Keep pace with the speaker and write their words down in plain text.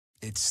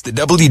It's the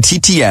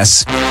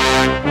WTTS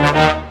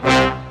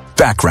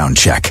Background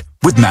Check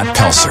with Matt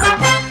Pelser.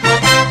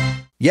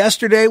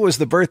 Yesterday was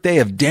the birthday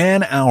of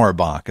Dan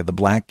Auerbach of the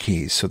Black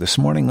Keys. So this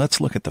morning,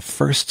 let's look at the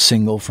first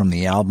single from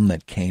the album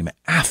that came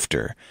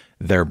after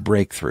their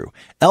breakthrough.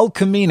 El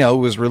Camino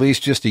was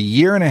released just a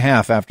year and a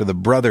half after the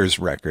Brothers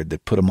record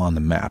that put them on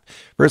the map.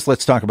 First,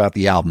 let's talk about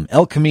the album.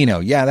 El Camino,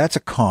 yeah, that's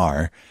a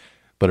car,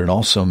 but it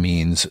also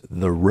means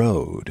the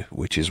road,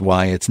 which is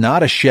why it's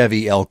not a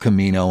Chevy El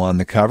Camino on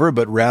the cover,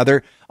 but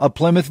rather a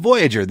Plymouth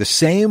Voyager, the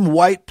same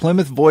white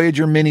Plymouth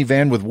Voyager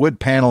minivan with wood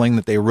paneling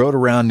that they rode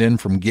around in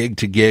from gig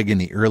to gig in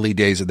the early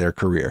days of their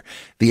career.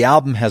 The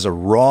album has a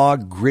raw,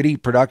 gritty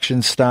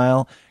production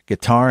style,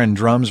 guitar and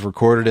drums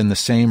recorded in the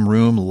same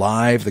room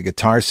live. The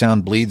guitar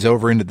sound bleeds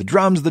over into the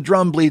drums. The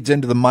drum bleeds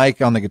into the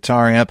mic on the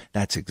guitar amp.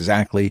 That's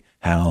exactly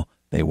how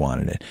they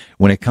wanted it.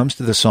 When it comes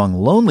to the song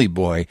Lonely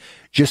Boy,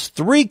 just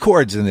 3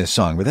 chords in this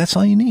song, but that's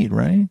all you need,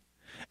 right?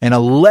 And a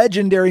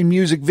legendary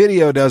music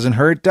video doesn't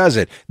hurt, does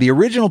it? The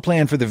original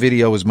plan for the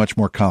video was much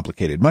more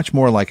complicated, much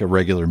more like a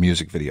regular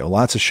music video.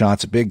 Lots of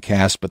shots, a big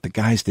cast, but the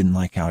guys didn't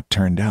like how it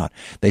turned out.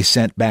 They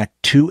sent back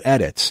 2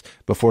 edits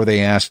before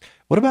they asked,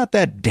 what about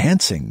that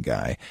dancing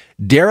guy?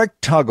 Derek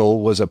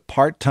Tuggle was a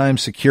part-time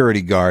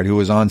security guard who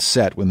was on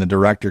set when the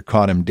director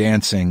caught him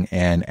dancing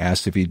and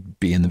asked if he'd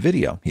be in the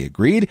video. He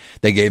agreed.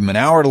 They gave him an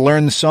hour to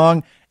learn the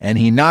song, and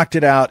he knocked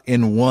it out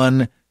in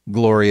one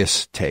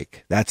glorious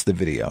take. That's the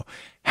video.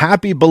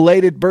 Happy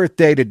belated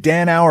birthday to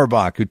Dan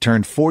Auerbach, who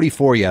turned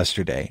 44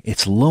 yesterday.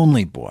 It's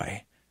Lonely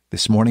Boy.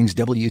 This morning's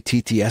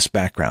WTTS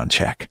Background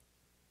Check.